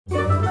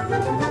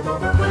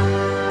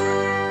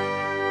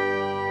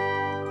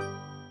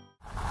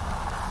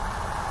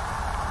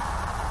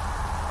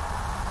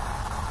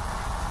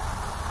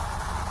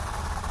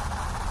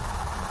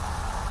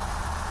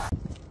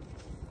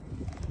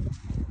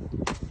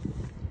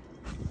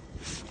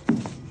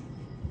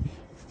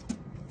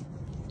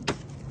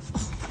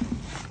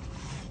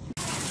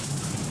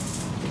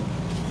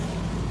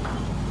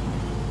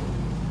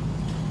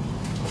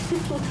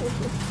No,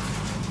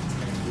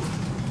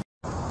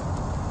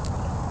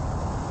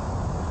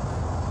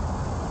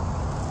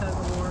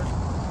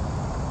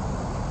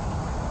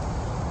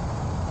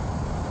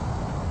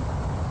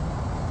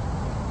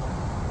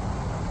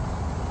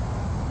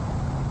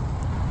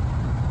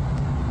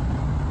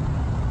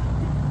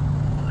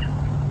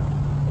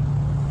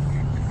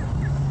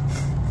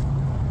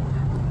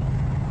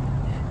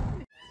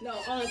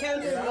 on the count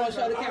of three, we're gonna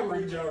show the camera.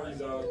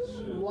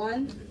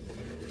 1,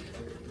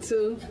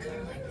 2,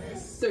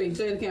 3.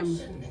 Show the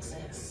camera.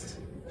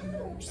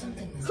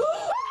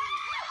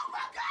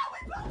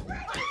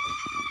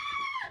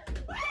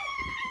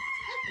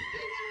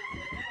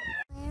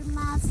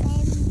 Duerma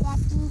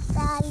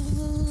semillita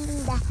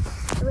linda,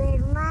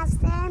 duerma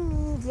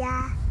semilla,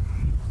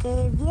 que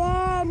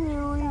viene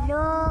un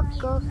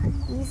loco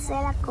y se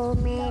la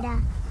comerá.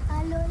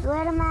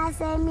 Duerma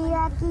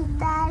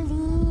semillita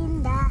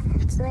linda,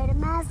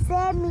 duerma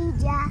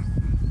semilla,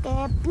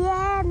 que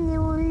viene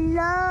un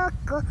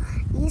loco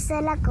y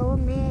se la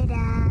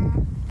comerá.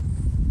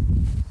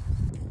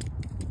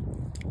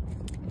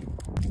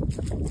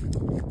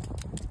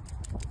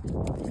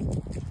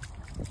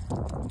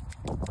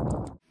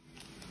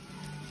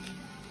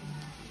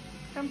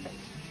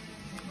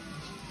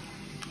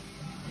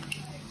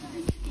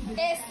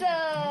 ¡Eso!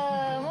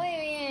 ¡Muy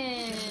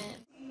bien!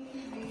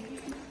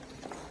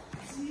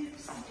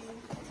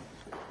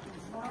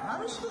 How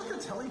does she look at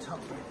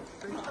Teletubby?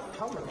 They just have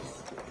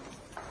colors.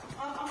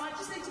 I might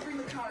just need to bring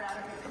the car out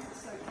of it because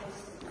it's so close.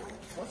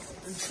 What's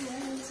this?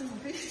 It's a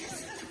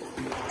beast.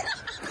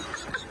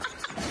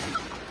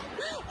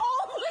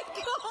 Oh my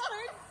god!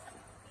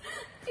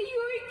 Are you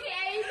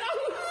okay? That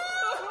was so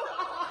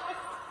hard!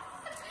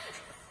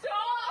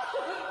 Stop!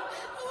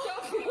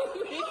 Stop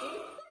filming!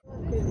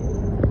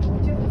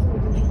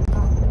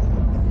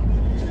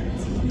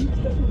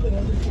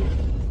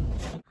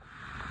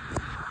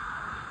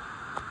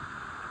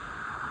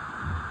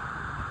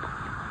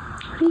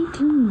 What are you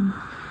doing?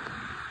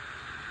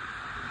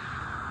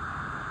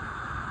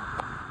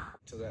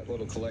 To that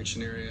little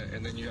collection area,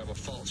 and then you have a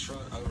false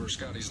front over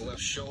Scotty's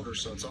left shoulder,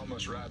 so it's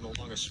almost riding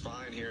along a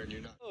spine here, and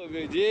you're not. Oh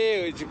meu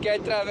Deus, tu quer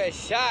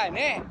atravessar,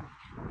 né?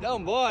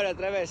 Então bora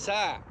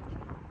atravessar.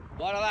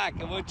 Bora lá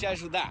que eu vou te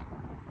ajudar.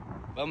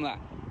 Vamos lá.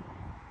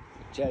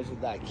 Vou te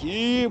ajudar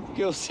aqui,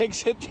 porque eu sei que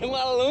você tem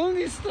uma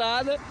longa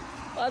estrada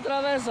para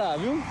atravessar,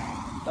 viu?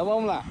 Então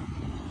vamos lá.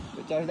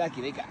 Vou te ajudar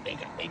aqui. Vem cá, vem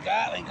cá, vem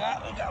cá, vem cá,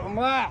 vem cá.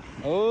 Vamos lá.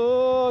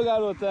 Ô,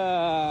 garota.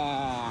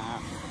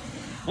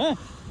 Hã?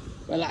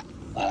 Vai lá,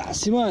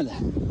 se manda.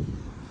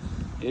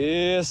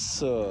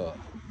 Isso.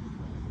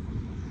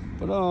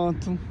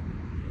 Pronto.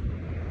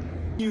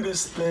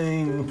 Cutest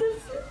thing.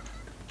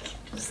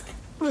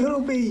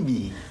 Little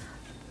baby.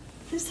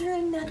 Is there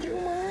another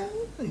one?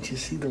 I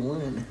just see the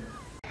one.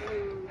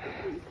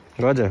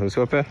 Roger, let's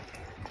go up here.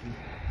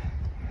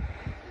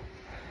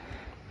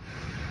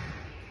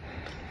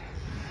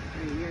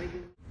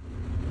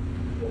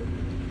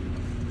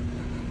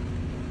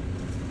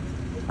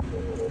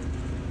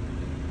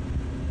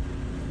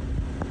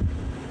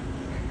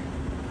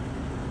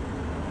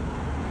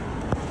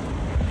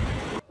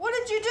 What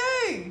did you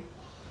do?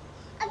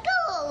 A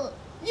goal.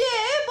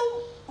 Yeah,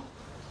 but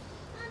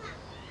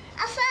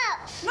A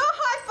foul. not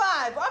high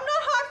five. I'm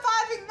not high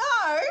fiving.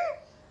 No,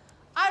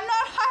 I'm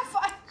not high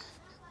five.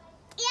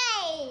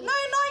 Yay. No,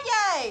 not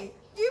yay.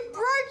 You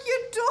broke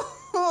your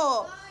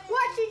door.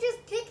 What? She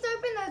just kicked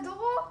open the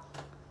door?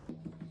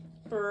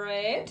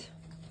 Bread.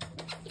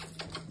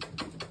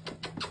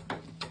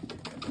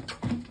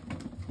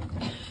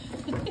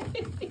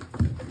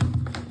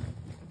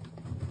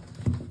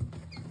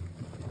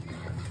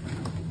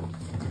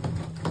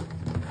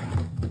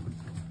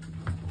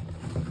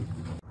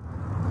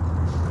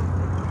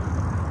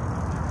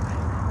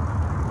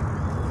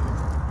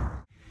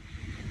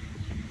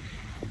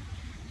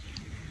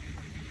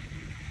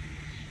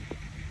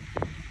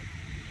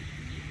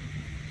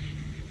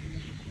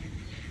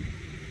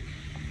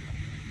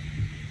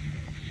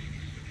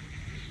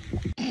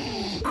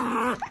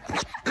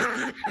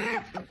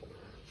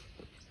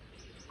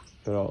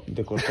 Pero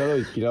de costado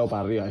y tirado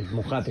para arriba,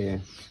 mojate, eh.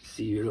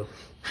 Sí, bro.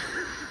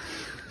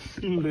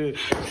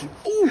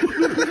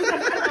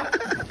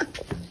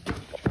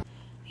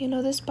 You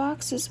know, this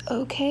box is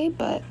okay,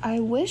 but I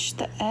wish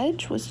the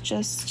edge was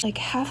just like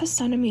half a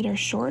centimeter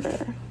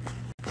shorter.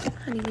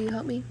 Honey, will you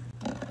help me?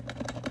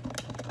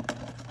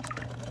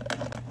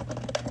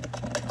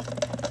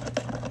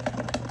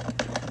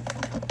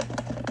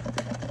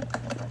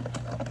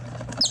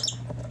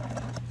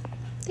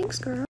 Thanks,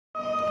 girl.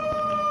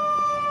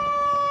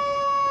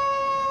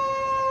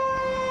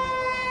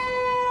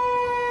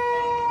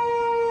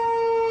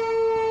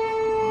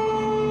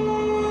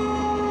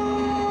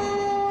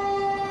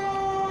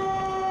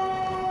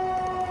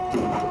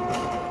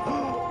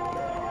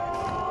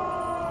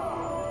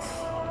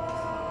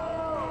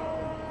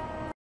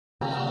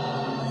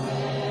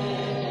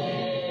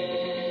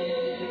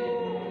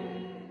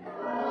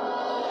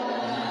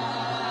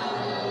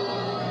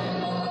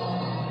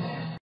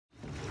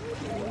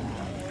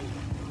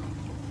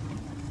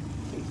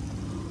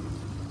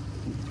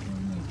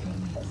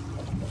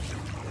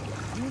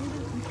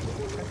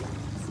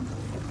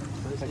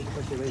 Oh,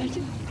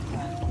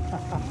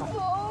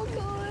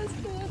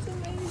 cool, that's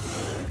amazing.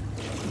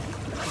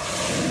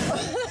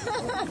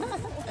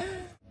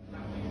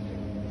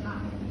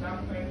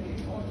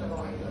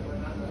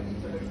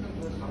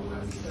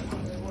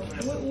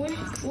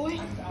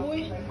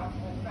 Ui.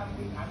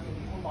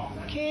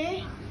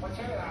 Okay.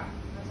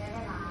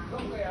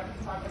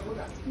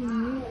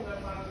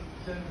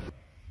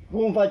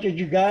 Un faccio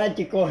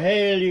gigante,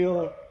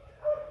 Coelho.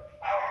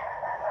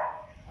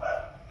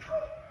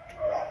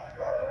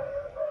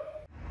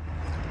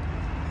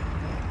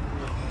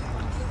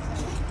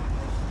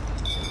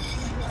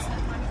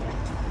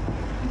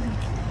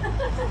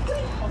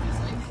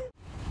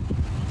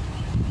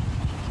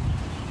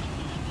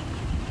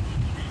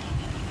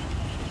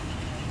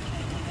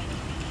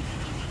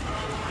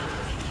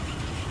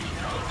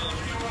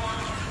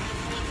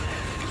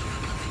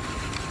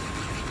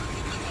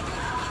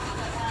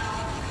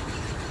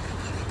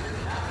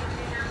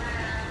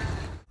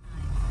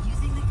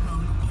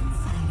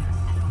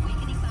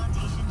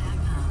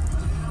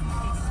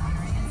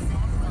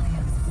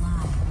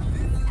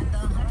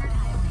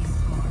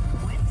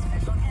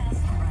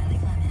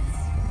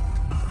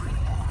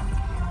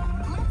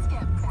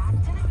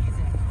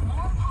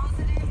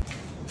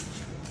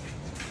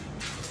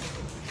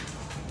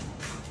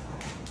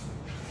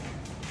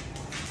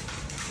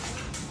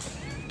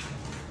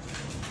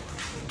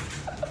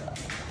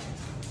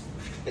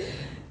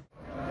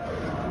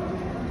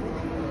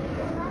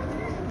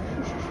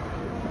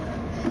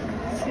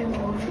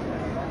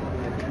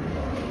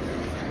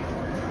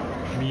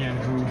 Me and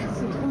who?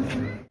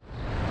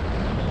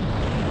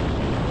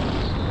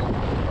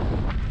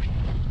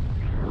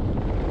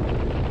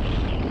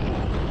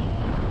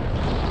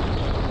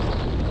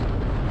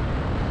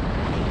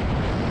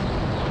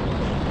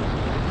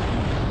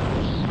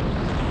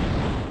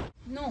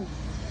 Non.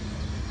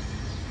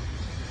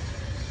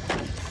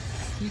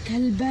 يا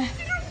كلبة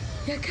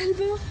يا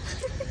كلبة.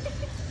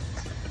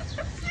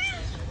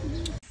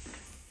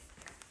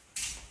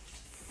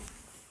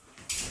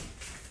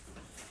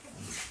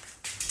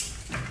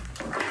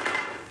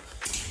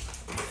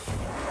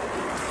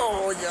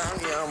 Oh, ya,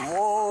 mi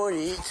amor.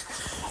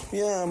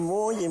 Mi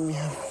amor, mi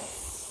amor.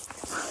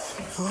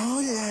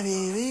 Hola,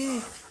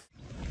 bebé.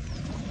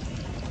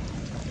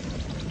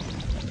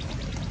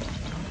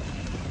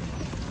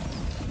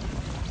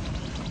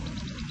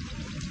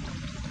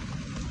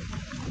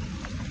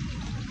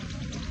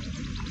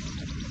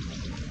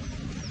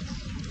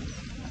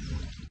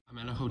 I'm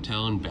at a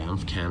hotel in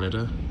Banff,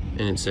 Canada,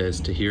 and it says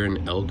to hear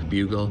an elk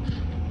bugle,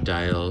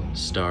 dial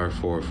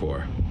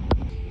 *44.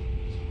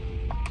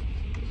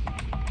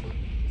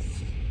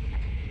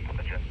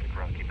 Majestic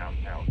Rocky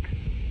Mountain elk.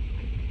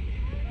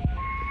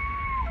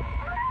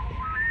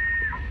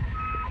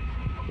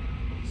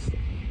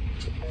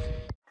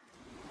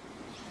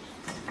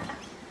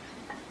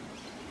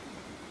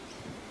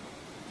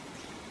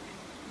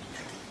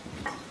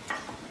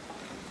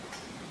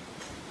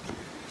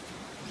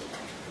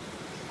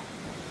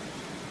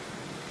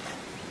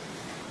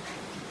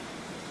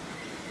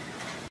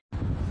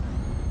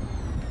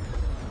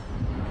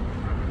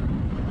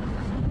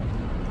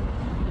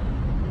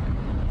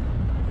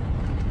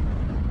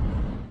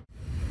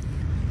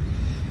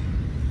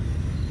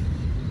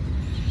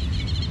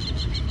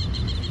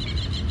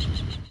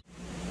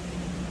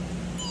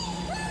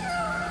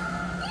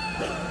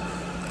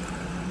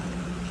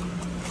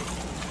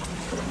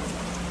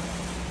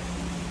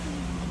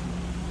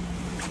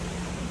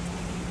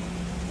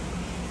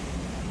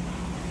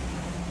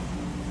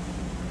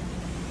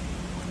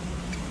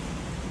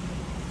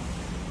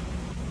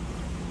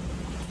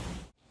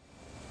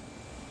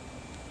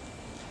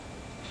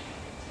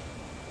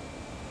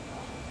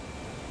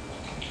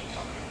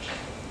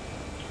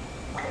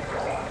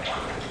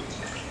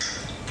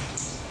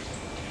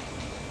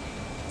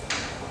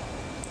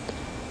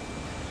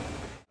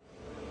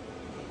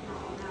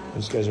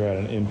 These guys are at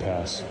an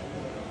impasse.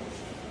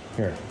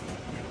 Here.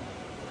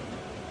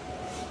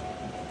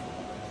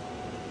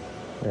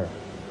 Here.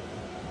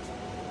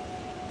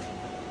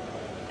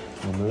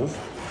 You move.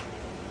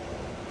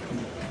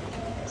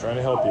 I'm trying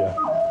to help you.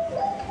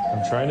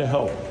 I'm trying to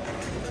help.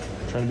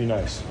 I'm trying to be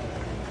nice.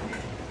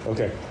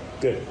 Okay,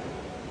 good.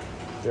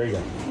 There you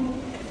go.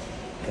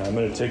 Now I'm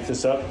gonna take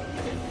this up.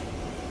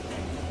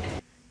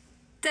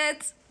 Ted.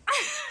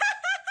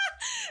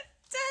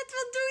 Ted,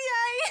 wat doe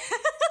jij?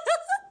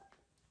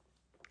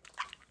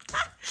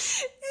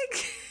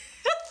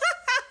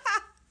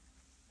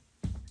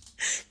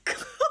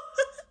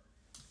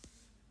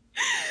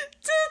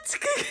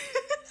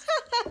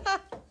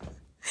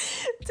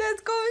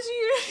 Ted, kom eens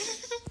hier.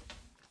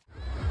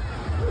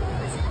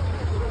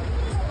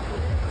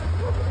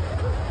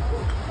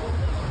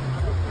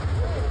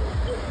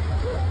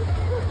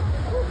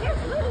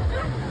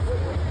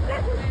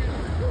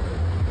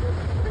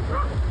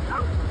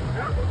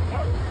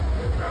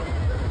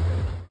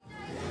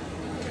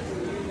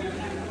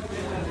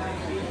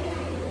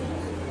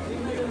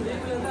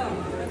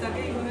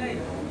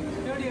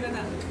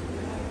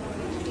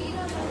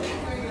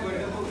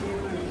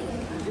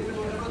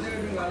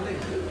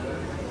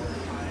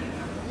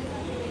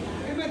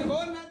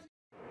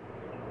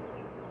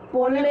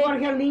 Ponle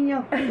Jorge al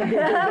niño.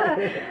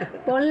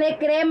 Ponle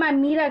crema,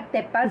 mira,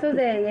 te pasas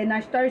de... And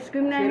I start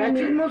screaming at him.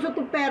 Será chismoso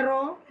tu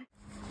perro.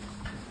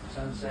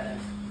 Sunset.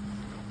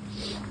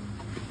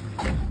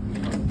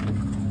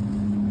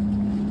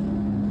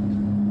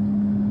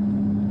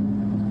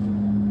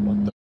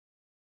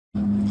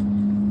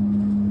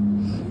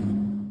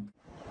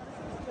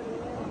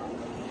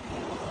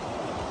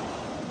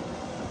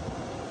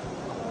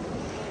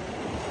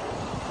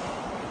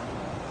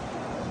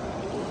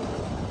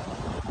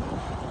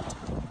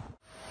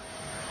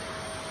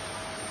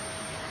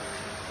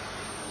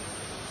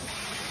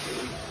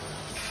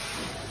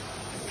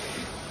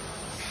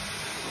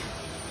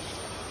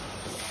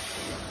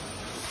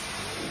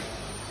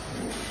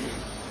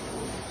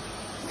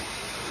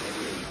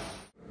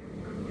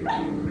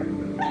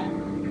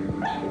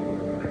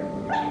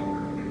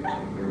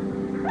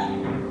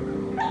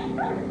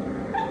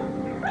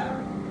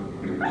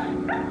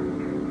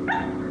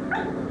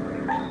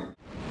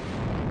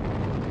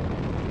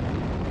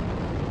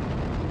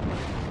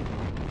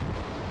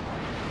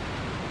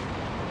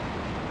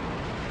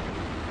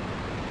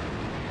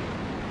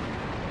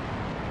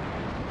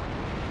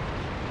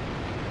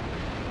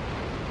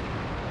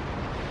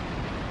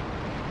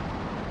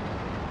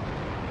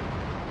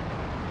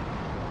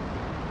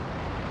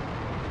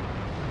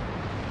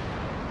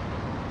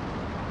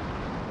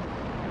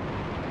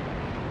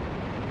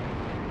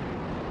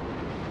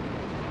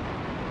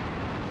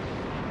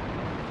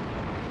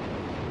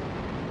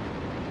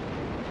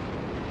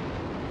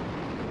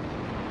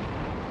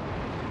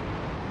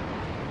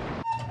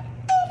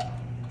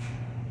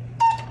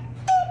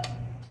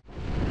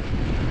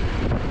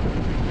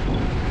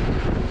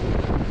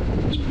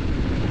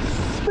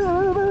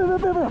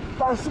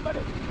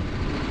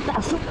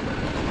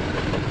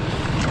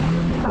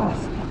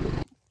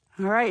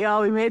 All right,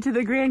 y'all, we made it to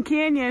the Grand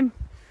Canyon.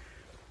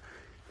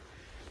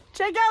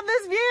 Check out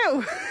this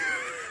view.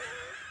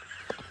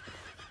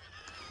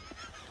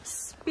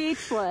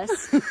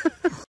 Speechless.